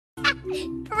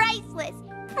Priceless.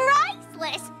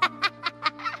 Priceless.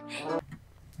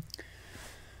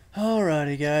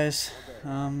 Alrighty, guys.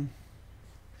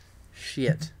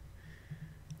 Shit.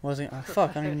 Wasn't.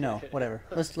 Fuck. I don't even know. Whatever.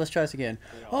 Let's try this again.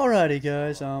 Alrighty,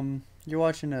 guys. You're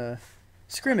watching a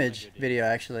scrimmage video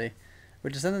actually,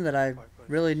 which is something that I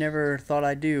really never thought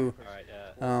I'd do.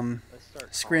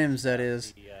 Scrims, that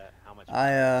is.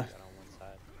 I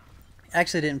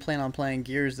actually didn't plan on playing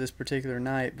Gears this particular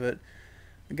night, but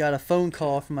I got a phone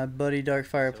call from my buddy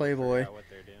Darkfire Playboy,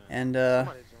 and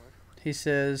he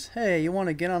says, "Hey, you want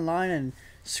to get online and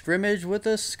scrimmage with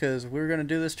us? Because we're going to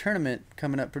do this tournament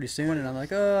coming up pretty soon." And I'm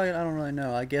like, "Oh, I don't really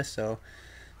know. I guess so."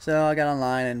 So I got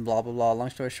online and blah, blah, blah. Long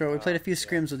story short, we played a few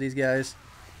scrims with these guys.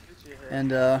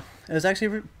 And it was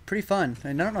actually pretty fun.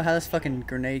 And I don't know how this fucking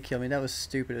grenade killed me. That was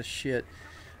stupid as shit.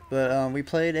 But we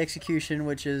played Execution,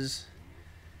 which is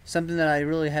something that I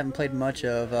really haven't played much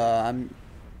of.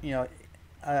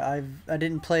 I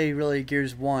didn't play really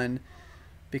Gears 1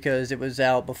 because it was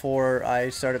out before I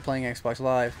started playing Xbox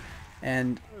Live.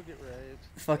 And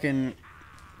fucking,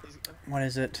 what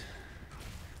is it?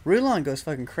 Rulon goes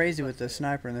fucking crazy with the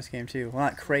sniper in this game too. Well,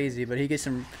 not crazy, but he gets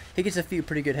a few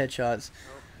pretty good headshots.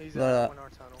 But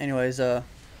anyways, yeah,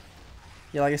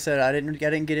 like I said, I didn't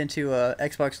get into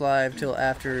Xbox Live till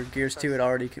after Gears 2 had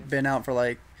already been out for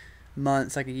like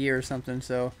months, like a year or something.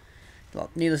 So,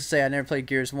 needless to say, I never played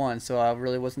Gears 1, so I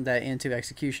really wasn't that into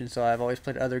Execution. So I've always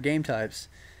played other game types.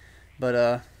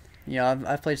 But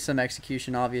I've played some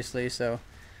Execution, obviously. So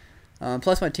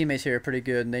plus my teammates here are pretty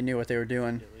good, and they knew what they were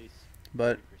doing.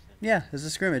 But yeah, this is a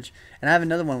scrimmage, and I have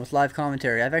another one with live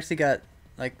commentary. I've actually got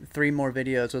like 3 more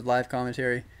videos with live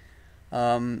commentary,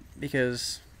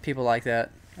 because people like that,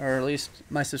 or at least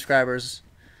my subscribers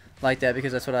like that,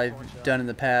 because that's what I've done in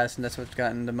the past, and that's what's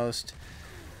gotten the most,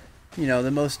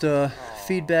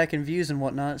 feedback and views and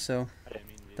whatnot. So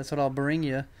that's what I'll bring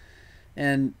you.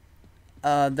 And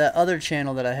that other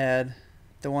channel that I had,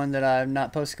 the one that I'm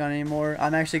not posting on anymore,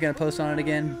 I'm actually gonna post on it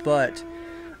again, but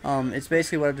it's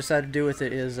basically what I've decided to do with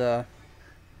it is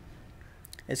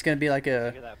it's gonna be like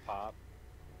a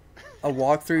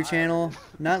walkthrough channel,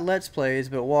 not let's plays,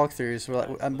 but walkthroughs.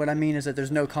 What I mean is that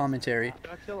there's no commentary.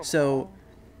 So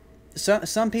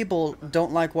some people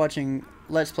don't like watching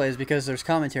let's plays because there's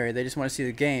commentary. They just want to see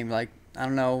the game. Like, I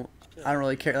don't know, I don't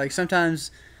really care. Like,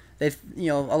 sometimes a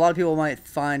lot of people might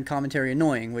find commentary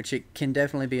annoying, which it can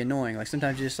definitely be annoying. Like,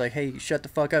 sometimes you're just like, hey, shut the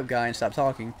fuck up, guy, and stop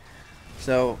talking.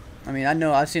 So I mean, I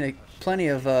know I've seen plenty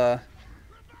of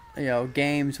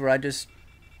games where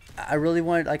I really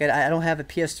wanted, like, I don't have a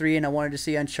PS3 and I wanted to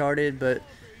see Uncharted, but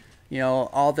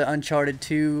all the Uncharted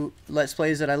 2 Let's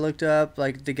Plays that I looked up,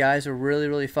 like, the guys were really,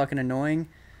 really fucking annoying,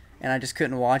 and I just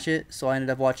couldn't watch it, so I ended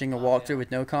up watching a walkthrough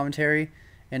with no commentary,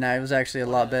 and it was actually a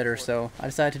lot better. So I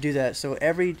decided to do that. So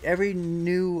every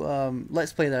new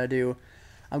Let's Play that I do,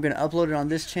 I'm gonna upload it on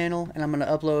this channel, and I'm gonna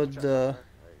upload the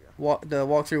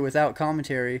walkthrough without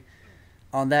commentary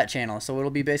on that channel, so it'll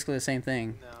be basically the same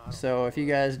thing. So if you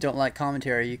guys don't like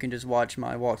commentary, you can just watch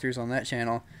my walkthroughs on that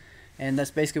channel, and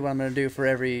that's basically what I'm going to do for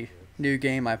every new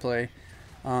game I play.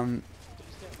 And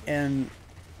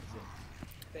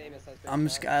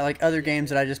I like other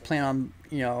games that I just plan on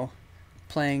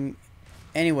playing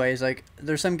anyways. Like,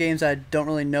 there's some games I don't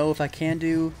really know if I can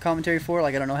do commentary for,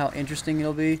 like I don't know how interesting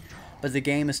it'll be, but the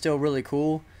game is still really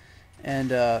cool. And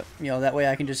that way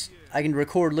I can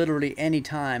record literally any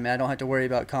time, and I don't have to worry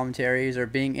about commentaries or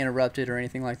being interrupted or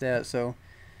anything like that. So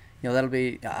that'll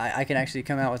be, I can actually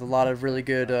come out with a lot of really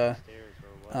good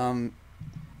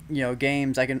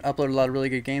games. I can upload a lot of really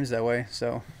good games that way.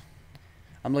 So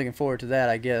I'm looking forward to that,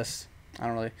 I guess.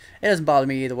 It doesn't bother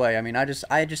me either way. I mean, I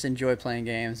just enjoy playing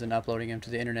games and uploading them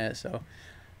to the internet. So,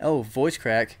 oh, voice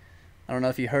crack. I don't know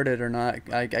if you heard it or not.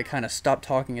 I kind of stopped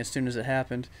talking as soon as it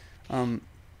happened.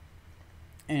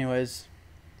 Anyways,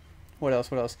 what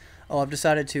else? Oh, I've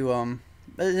decided to,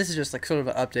 this is just like sort of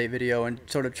an update video and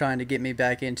sort of trying to get me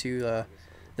back into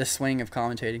the swing of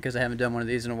commentating, because I haven't done one of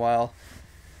these in a while.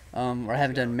 Or I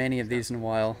haven't done many of these in a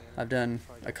while. I've done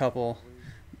a couple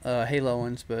Halo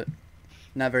ones, but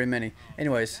not very many.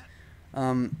 Anyways,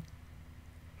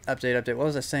 update. What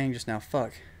was I saying just now?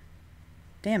 Fuck.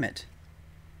 Damn it.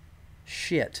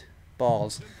 Shit.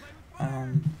 Balls.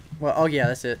 Well, oh yeah,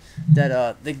 that's it.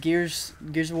 That the Gears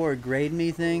of War grade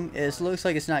me thing, looks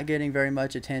like it's not getting very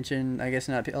much attention. I guess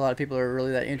not a lot of people are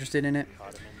really that interested in it,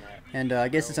 and I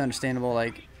guess it's understandable.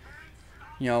 Like,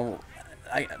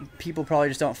 people probably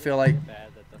just don't feel like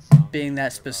being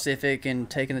that specific and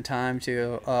taking the time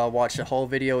to watch the whole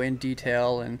video in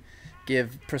detail and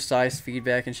give precise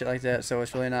feedback and shit like that. So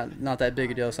it's really not that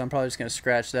big a deal. So I'm probably just gonna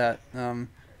scratch that.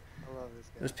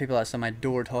 There's people outside my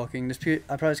door talking. I'm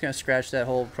probably just gonna scratch that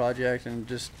whole project and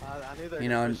just, you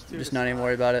know, and just not even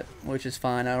worry about it, which is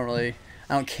fine. I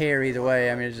don't care either way.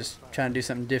 I mean, it's just trying to do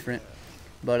something different,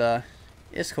 but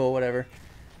it's cool, whatever.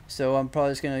 So I'm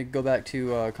probably just gonna go back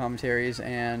to commentaries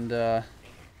and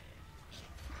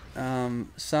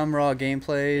some raw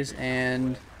gameplays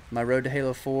and my Road to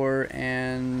Halo 4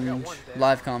 and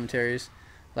live commentaries.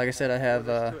 Like I said, I have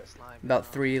about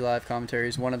 3 live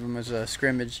commentaries. One of them was a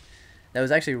scrimmage that was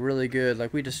actually really good.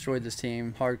 Like, we destroyed this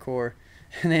team hardcore,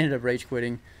 and they ended up rage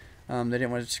quitting. They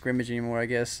didn't want to scrimmage anymore, I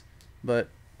guess. But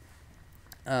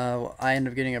I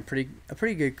ended up getting a pretty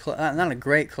good not a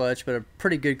great clutch, but a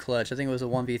pretty good clutch. I think it was a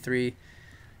 1v3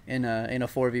 in a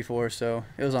 4v4, so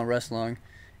it was on rest long.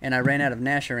 And I ran out of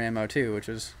Nasher ammo too,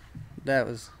 that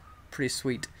was pretty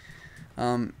sweet.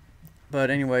 But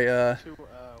anyway,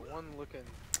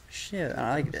 shit,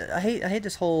 I hate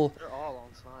this whole.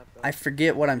 I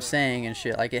forget what I'm saying and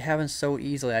shit. Like, it happens so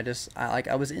easily.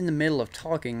 I was in the middle of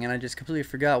talking and I just completely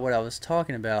forgot what I was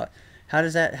talking about. How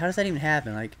does that even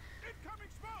happen? Like,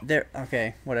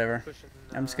 okay, whatever.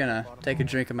 I'm just gonna take a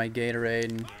drink of my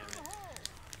Gatorade and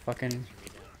fucking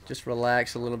just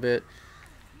relax a little bit.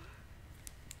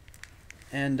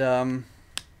 And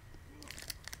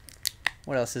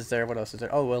what else is there?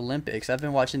 Oh, Olympics. I've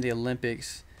been watching the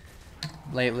Olympics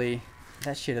lately.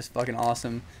 That shit is fucking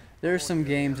awesome. There's some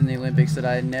games in the Olympics that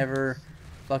I had never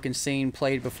fucking seen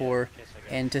played before,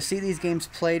 and to see these games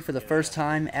played for the first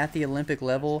time at the Olympic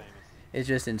level is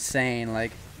just insane.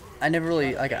 Like, I never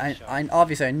really, like, I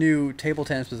obviously I knew table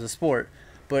tennis was a sport,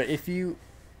 but if you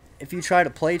try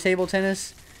to play table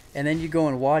tennis and then you go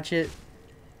and watch it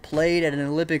played at an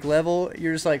Olympic level,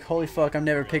 you're just like, holy fuck, I'm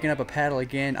never picking up a paddle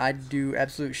again. I do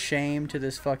absolute shame to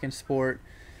this fucking sport.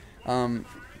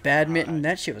 Badminton,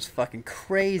 that shit was fucking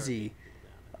crazy.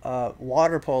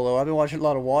 Water polo, I've been watching a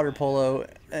lot of water polo,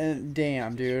 and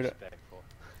damn, dude,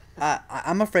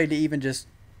 I'm afraid to even just,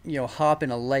 you know, hop in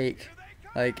a lake.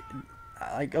 Like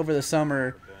over the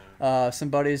summer, some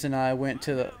buddies and I went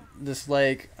to this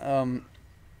lake, and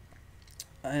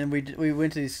we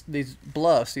went to these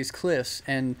bluffs, these cliffs,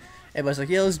 and everybody's like,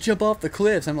 yeah, let's jump off the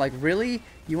cliffs. I'm like, really?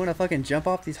 You want to fucking jump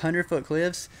off these 100-foot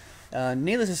cliffs?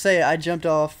 Needless to say, I jumped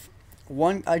off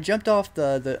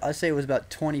the I'd say it was about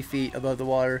 20 feet above the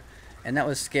water, and that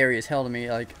was scary as hell to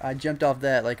me. Like, I jumped off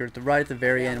that like right at the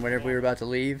very end whenever we were about to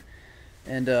leave,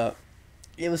 and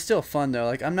it was still fun though.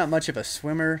 Like, I'm not much of a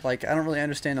swimmer. Like, I don't really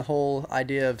understand the whole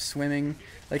idea of swimming.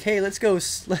 Like, hey, let's go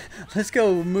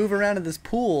move around in this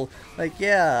pool. Like,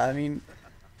 yeah, I mean,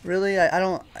 really,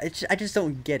 I just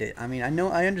don't get it. I mean,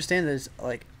 I understand there's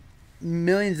like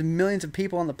millions and millions of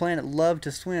people on the planet love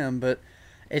to swim, but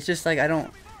it's just like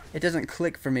it doesn't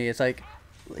click for me. It's like,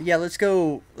 yeah, let's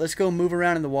go move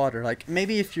around in the water. Like,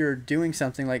 maybe if you're doing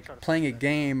something like playing a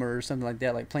game or something like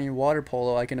that, like playing water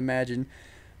polo, I can imagine.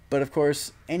 But of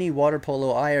course, any water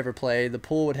polo I ever play, the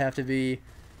pool would have to be,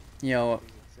 you know,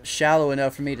 shallow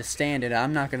enough for me to stand in.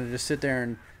 I'm not gonna just sit there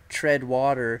and tread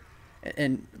water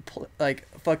and like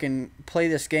fucking play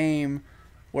this game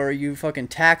where you fucking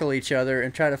tackle each other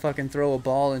and try to fucking throw a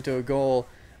ball into a goal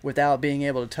without being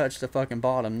able to touch the fucking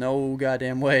bottom. No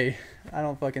goddamn way. I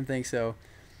don't fucking think so.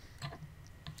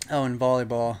 Oh, and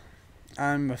volleyball.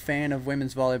 I'm a fan of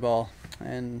women's volleyball,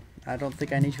 and I don't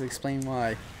think I need to explain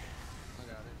why.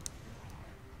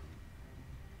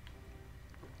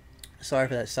 Sorry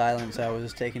for that silence. I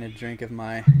was taking a drink of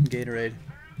my Gatorade.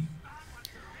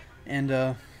 And,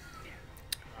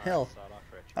 hell,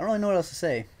 I don't really know what else to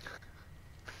say.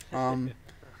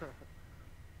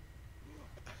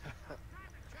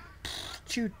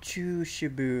 Choo-choo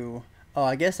shiboo. Oh,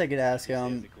 I guess I could ask,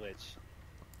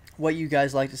 what you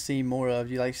guys like to see more of.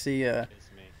 Do you like to see,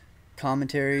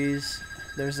 commentaries?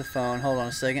 There's the phone. Hold on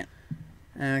a second.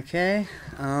 Okay.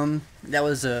 That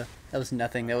was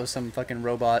nothing. That was some fucking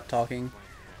robot talking,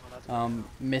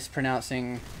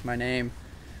 mispronouncing my name.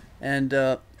 And,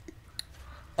 oh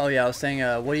yeah, I was saying,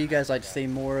 what do you guys like to see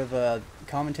more of,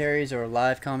 commentaries or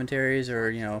live commentaries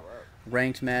or, you know,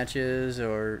 ranked matches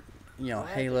or, you know,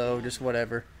 Halo, just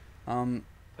whatever.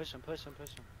 Push him.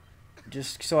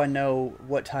 Just so I know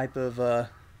what type of,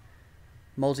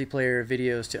 multiplayer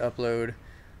videos to upload.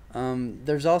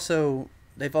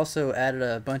 They've also added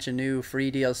a bunch of new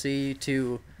free DLC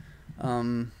to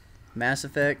Mass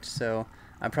Effect, so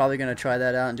I'm probably going to try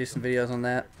that out and do some videos on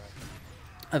that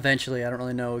eventually. I don't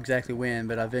really know exactly when,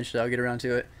 but eventually I'll get around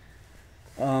to it.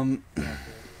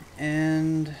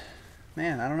 And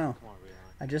man, I don't know.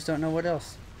 I just don't know what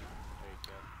else.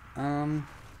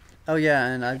 Oh yeah,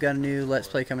 and I've got a new Let's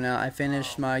Play coming out. I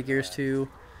finished my Gears 2,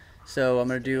 so I'm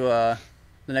going to do, the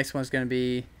next one's going to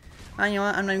be You know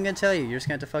what? I'm not even gonna tell you. You're just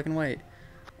gonna have to fucking wait.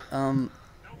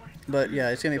 But yeah,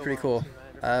 it's gonna be pretty cool.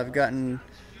 I've gotten,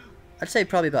 I'd say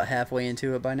probably about halfway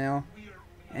into it by now,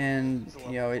 and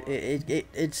you know,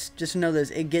 it's just to know this.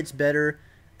 It gets better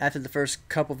after the first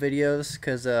couple videos,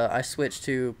 because I switched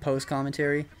to post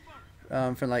commentary.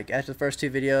 From like after the first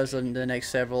 2 videos, and the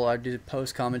next several I do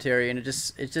post commentary, and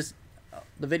it's just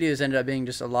the videos ended up being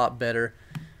just a lot better.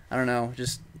 I don't know,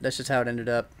 that's just how it ended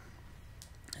up.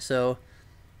 So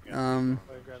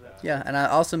yeah, and I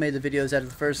also made the videos after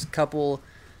the first couple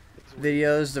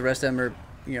videos. The rest of them are,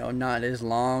 you know, not as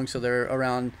long, so they're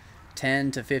around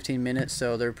 10 to 15 minutes,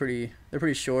 so they're pretty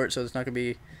short, so it's not gonna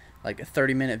be like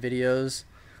 30-minute videos,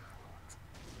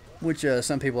 which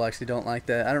some people actually don't like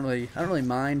that. I don't really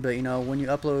mind, but you know, when you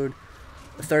upload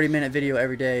a 30-minute video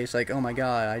every day, it's like, oh my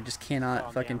god, I just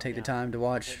cannot fucking take the time to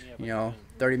watch, you know,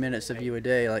 30 minutes of you a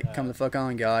day. Like, come the fuck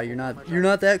on, guy, you're not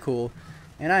that cool.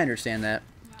 And I understand that,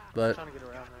 but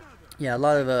yeah, a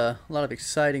lot of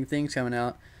exciting things coming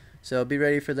out, so be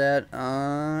ready for that.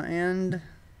 And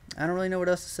I don't really know what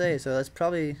else to say, so it's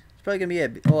probably gonna be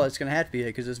it. Well, it's gonna have to be it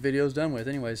because this video's done with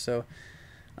anyway. So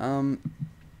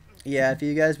yeah, if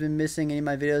you guys been missing any of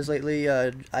my videos lately,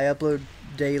 I upload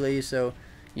daily, so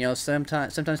you know,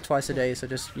 sometimes twice a day. So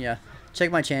just, yeah,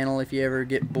 check my channel. If you ever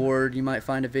get bored, you might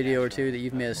find a video or two that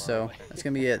you've missed. So that's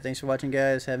gonna be it. Thanks for watching,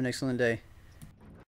 guys. Have an excellent day.